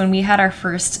therapist, when we had our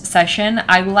first session,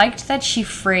 I liked that she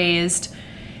phrased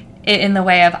it in the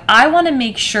way of, I want to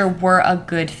make sure we're a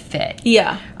good fit.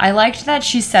 Yeah. I liked that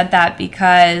she said that,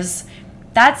 because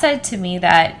that said to me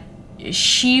that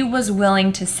she was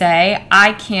willing to say,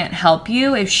 I can't help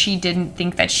you, if she didn't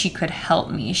think that she could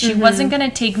help me. She wasn't going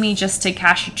to take me just to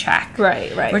cash a check.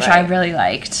 Right. Which I really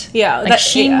liked. Yeah. Like,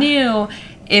 she knew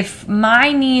if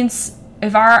my needs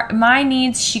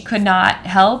she could not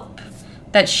help,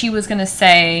 that she was going to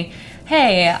say,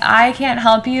 hey, I can't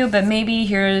help you, but maybe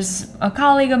here's a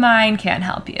colleague of mine can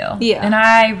help you. Yeah. And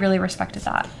I really respected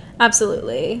that.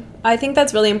 Absolutely. I think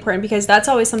that's really important, because that's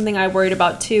always something I worried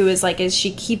about too, is like, is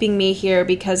she keeping me here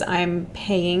because I'm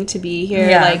paying to be here?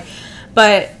 Yeah.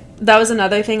 But that was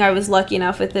another thing. I was lucky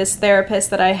enough with this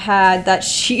therapist that I had, that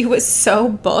she was so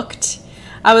booked.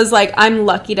 I was like, I'm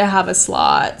lucky to have a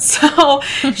slot. So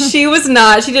she did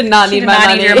not need my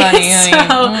money. Need your money. So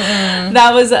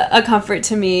that was a comfort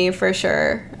to me for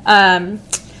sure.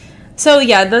 So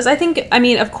yeah, those, I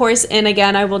mean, of course, and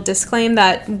again, I will disclaim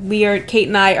that Cate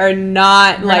and I are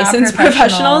not licensed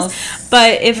professionals,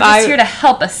 but if we're just here to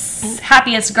help us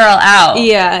happiest girl out.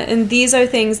 Yeah, and these are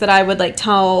things that I would like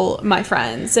tell my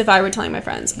friends if I were telling my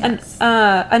friends. Yes.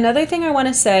 And another thing I want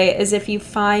to say is, if you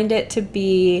find it to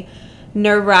be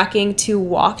nerve-wracking to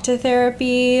walk to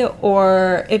therapy,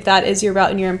 or if that is your route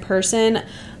and you're in person,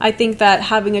 I think that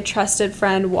having a trusted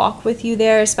friend walk with you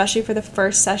there, especially for the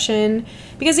first session,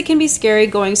 because it can be scary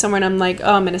going somewhere and I'm like,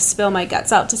 oh, I'm going to spill my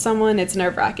guts out to someone. It's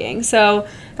nerve-wracking. So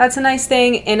that's a nice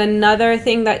thing. And another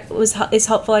thing that is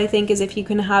helpful, I think, is if you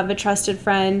can have a trusted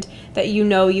friend that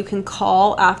you can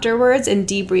call afterwards and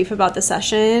debrief about the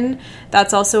session.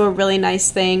 That's also a really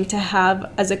nice thing to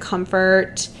have as a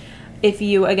comfort. If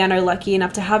you, again, are lucky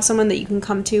enough to have someone that you can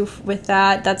come to with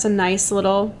that, that's a nice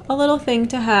little thing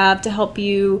to have to help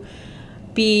you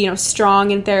be,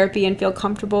 strong in therapy and feel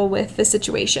comfortable with the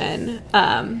situation.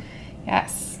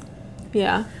 Yes.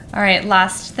 Yeah. All right,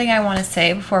 last thing I want to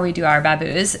say before we do our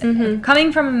baboos.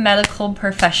 Coming from a medical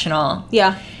professional.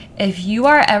 Yeah. If you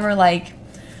are ever like,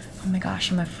 oh my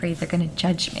gosh, I'm afraid they're going to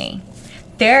judge me,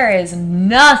 there is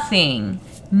nothing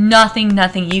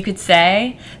you could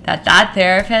say that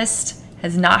therapist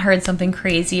has not heard something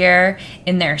crazier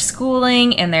in their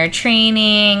schooling, in their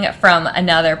training from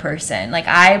another person. Like,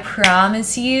 I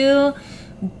promise you,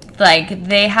 like,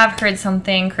 they have heard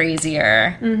something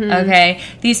crazier. Okay?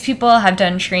 These people have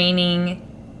done training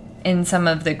in some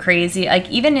of the crazy, like,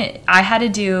 even as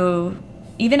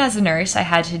a nurse, I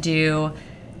had to do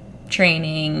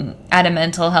training at a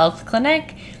mental health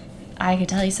clinic. I could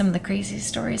tell you some of the craziest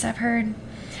stories I've heard.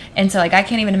 And so, like, I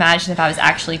can't even imagine if I was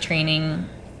actually training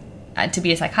to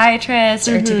be a psychiatrist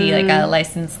or to be, like, a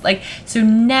licensed, like, so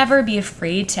never be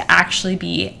afraid to actually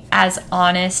be as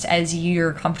honest as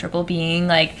you're comfortable being.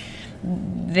 Like,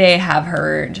 they have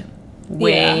heard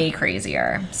way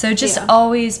crazier. So just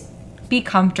always be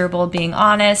comfortable being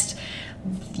honest.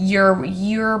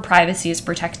 Your privacy is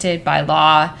protected by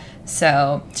law.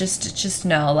 So just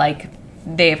know, like,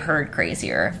 they've heard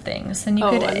crazier things, and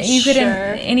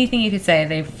anything you could say,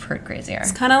 they've heard crazier.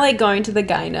 It's kind of like going to the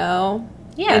gyno,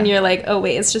 and you're like, oh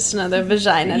wait, it's just another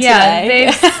vagina today.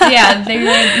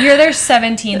 You're their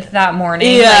 17th that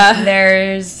morning. Like,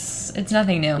 it's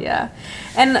nothing new. Yeah.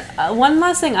 And one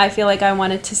last thing I feel like I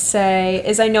wanted to say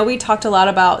is, I know we talked a lot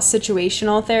about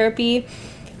situational therapy.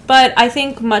 But I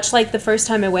think much like the first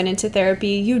time I went into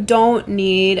therapy, you don't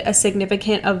need a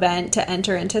significant event to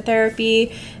enter into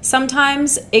therapy.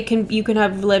 Sometimes you can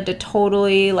have lived a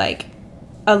totally like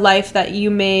a life that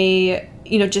you may,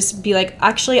 just be like,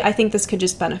 actually, I think this could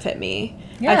just benefit me.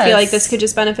 Yes. I feel like this could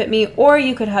just benefit me. Or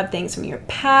you could have things from your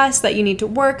past that you need to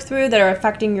work through that are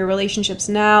affecting your relationships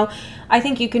now. I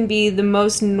think you can be the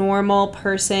most normal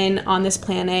person on this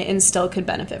planet and still could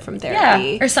benefit from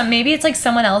therapy. Yeah. Or maybe it's like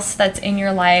someone else that's in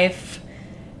your life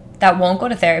that won't go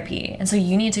to therapy. And so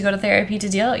you need to go to therapy to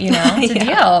deal,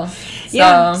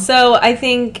 deal. So I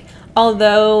think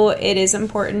although it is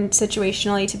important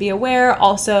situationally to be aware,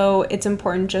 also it's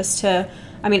important just to,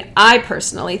 I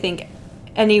personally think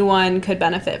anyone could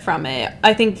benefit from it.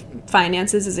 I think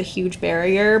finances is a huge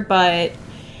barrier, but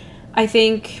I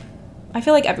feel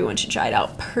like everyone should try it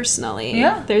out personally.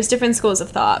 Yeah. There's different schools of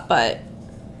thought, but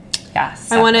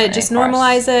yes, I want to just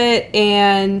normalize it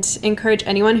and encourage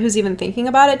anyone who's even thinking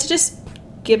about it to just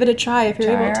give it a try if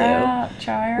you're able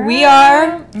to. We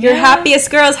are your happiest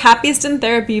girls, happiest in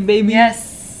therapy, baby. Yes.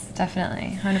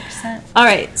 Definitely, 100%. All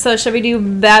right, so should we do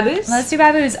baboos? Let's do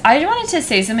baboos. I wanted to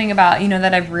say something about,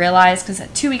 that I've realized, because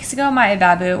 2 weeks ago, my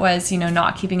baboo was,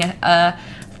 not keeping a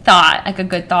thought, like a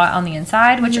good thought on the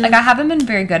inside, which, I haven't been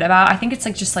very good about. I think it's,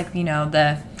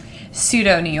 the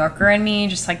pseudo New Yorker in me,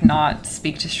 just, not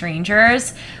speak to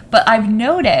strangers. But I've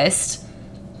noticed,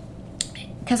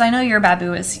 because I know your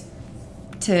baboo is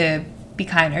to be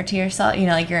kinder to yourself,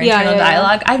 your internal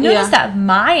dialogue. I've noticed that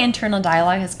my internal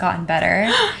dialogue has gotten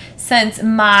better since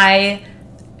my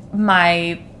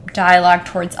dialogue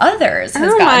towards others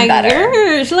has gotten better. Oh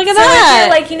my gosh, look at that.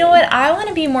 I feel like, I want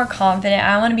to be more confident.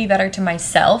 I want to be better to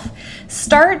myself.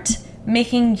 Start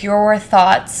making your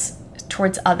thoughts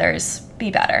towards others be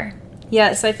better.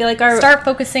 Yes, I feel like start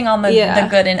focusing on the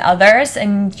good in others,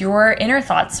 and your inner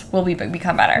thoughts will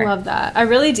become better. Love that. I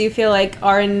really do feel like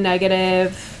our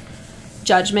negative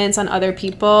judgments on other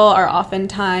people are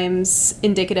oftentimes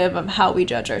indicative of how we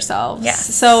judge ourselves.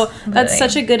 Yes, so that's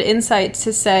such a good insight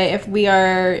to say if we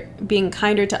are being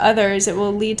kinder to others, it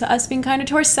will lead to us being kinder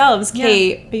to ourselves. Yeah.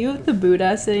 Kate, are you the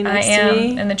Buddha sitting next to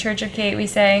me? In the Church of Kate, we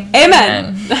say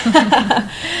Amen.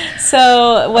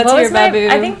 So what's your baboo?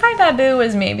 I think my baboo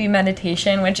was maybe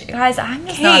meditation, which, guys, I'm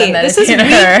just not a meditator. This is week 2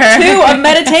 of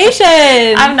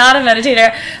meditation. I'm not a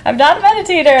meditator. I don't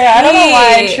know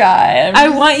why I try. I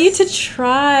want you to try.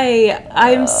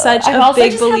 I'm such a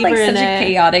big believer in it. Such a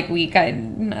chaotic week. I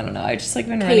don't know. I just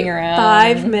been running around.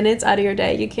 5 minutes out of your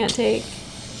day you can't take.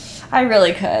 I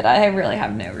really could. I really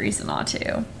have no reason not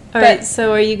to. All right.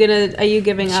 So are you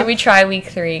giving up? Should we try week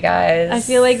 3, guys? I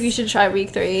feel like we should try week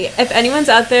 3. If anyone's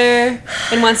out there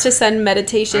and wants to send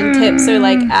meditation tips or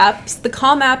apps, the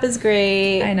Calm app is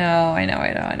great. I know.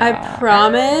 I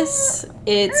promise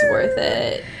it's worth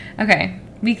it. Okay.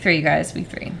 Week 3, you guys. Week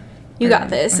 3. You got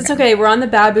this. Okay. It's okay. We're on the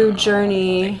baboo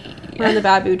journey.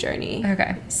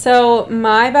 Okay. So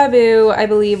my baboo, I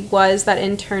believe, was that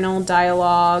internal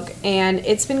dialogue, and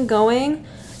it's been going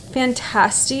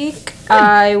fantastic.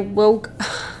 I woke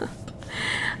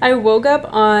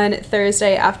up on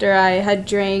Thursday after I had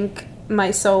drank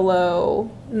my solo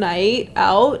night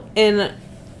out, and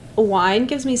wine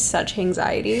gives me such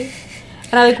anxiety.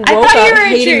 And I woke up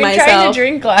hating myself. Trying to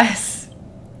drink less.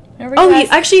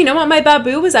 Actually, you know what? My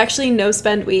baboo was actually no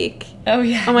spend week. Oh,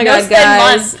 yeah. Oh, my God,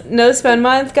 guys. No spend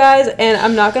month, guys. And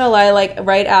I'm not going to lie,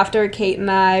 right after Kate and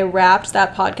I wrapped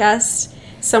that podcast,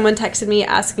 someone texted me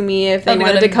asking me if they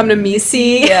wanted to come to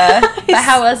Misi. Yeah. But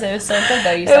how was it? It was so good,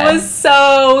 though, you said. It was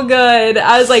so good.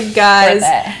 I was like, guys,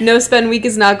 no spend week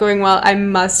is not going well. I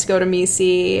must go to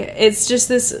Misi. It's just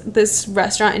this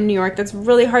restaurant in New York that's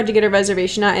really hard to get a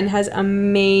reservation at and has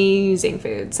amazing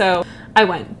food. So I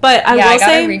went. But I will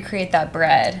say, gotta recreate that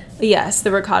bread. Yes,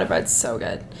 the ricotta bread's so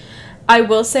good. I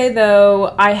will say,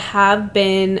 though, I have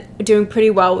been doing pretty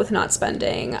well with not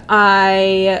spending.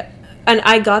 I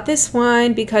got this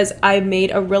wine because I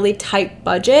made a really tight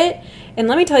budget. And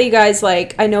let me tell you guys,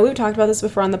 I know we've talked about this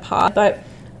before on the pod, but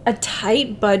a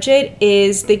tight budget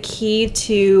is the key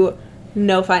to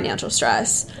no financial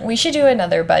stress. We should do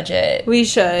another budget. We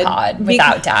should pod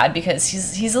without Dad, because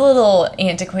he's a little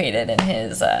antiquated in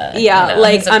his his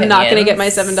I'm not gonna get my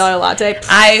 $7 latte.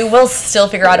 I will still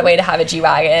figure out a way to have a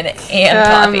G-Wagon and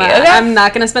coffee. Okay? I'm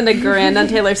not gonna spend $1,000 on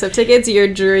Taylor Swift tickets. You're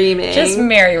dreaming. Just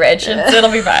marry rich. It'll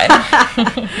be fine.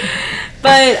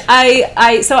 But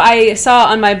I saw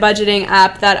on my budgeting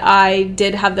app that I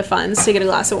did have the funds to get a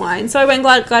glass of wine, so I went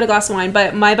and got a glass of wine.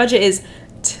 But my budget is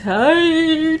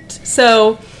tight.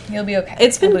 So You'll be okay.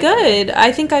 It's been good.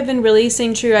 I think I've been really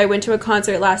staying true. I went to a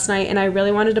concert last night, and I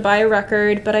really wanted to buy a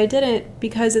record, but I didn't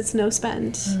because it's no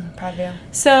spend. Proud of you.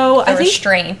 So I think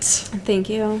restraint. Thank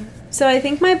you. So I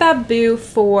think my baboo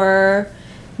for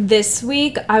this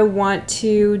week, I want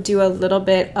to do a little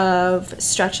bit of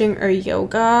stretching or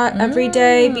yoga every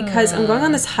day because I'm going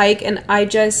on this hike, and I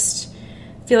just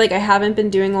feel like I haven't been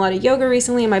doing a lot of yoga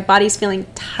recently, and my body's feeling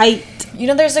tight. You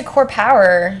know, there's a core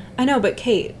power. I know, but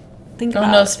Kate, think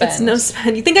about no spend. It's no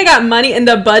spend. You think I got money in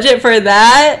the budget for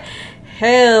that?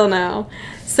 Hell no.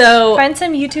 So find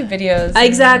some YouTube videos.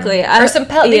 Exactly. Or some you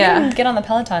can get on the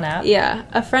Peloton app. Yeah.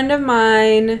 A friend of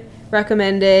mine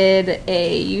recommended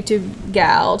a YouTube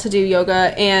gal to do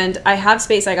yoga, and I have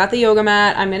space. I got the yoga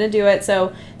mat. I'm going to do it.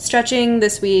 So stretching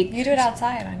this week. You do it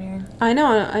outside on your... I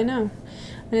know.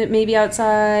 Maybe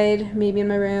outside, maybe in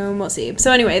my room. We'll see.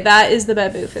 So anyway, that is the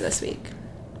baboo for this week.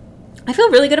 I feel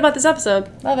really good about this episode.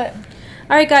 Love it.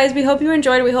 All right, guys, we hope you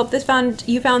enjoyed it. We hope you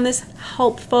found this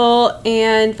helpful.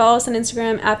 And follow us on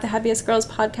Instagram at the Happiest Girls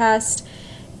Podcast.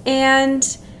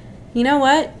 And you know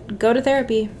what? Go to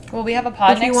therapy. Will we have a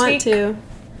pod next week? If you want to.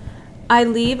 I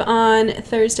leave on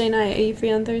Thursday night. Are you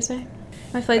free on Thursday?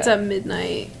 My flight's at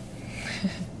midnight.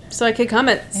 So I could come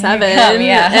at 7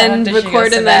 and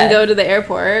record and then go to the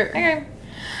airport.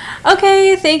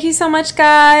 Okay, thank you so much,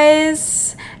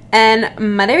 guys. And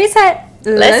Monday Reset.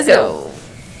 Let's go.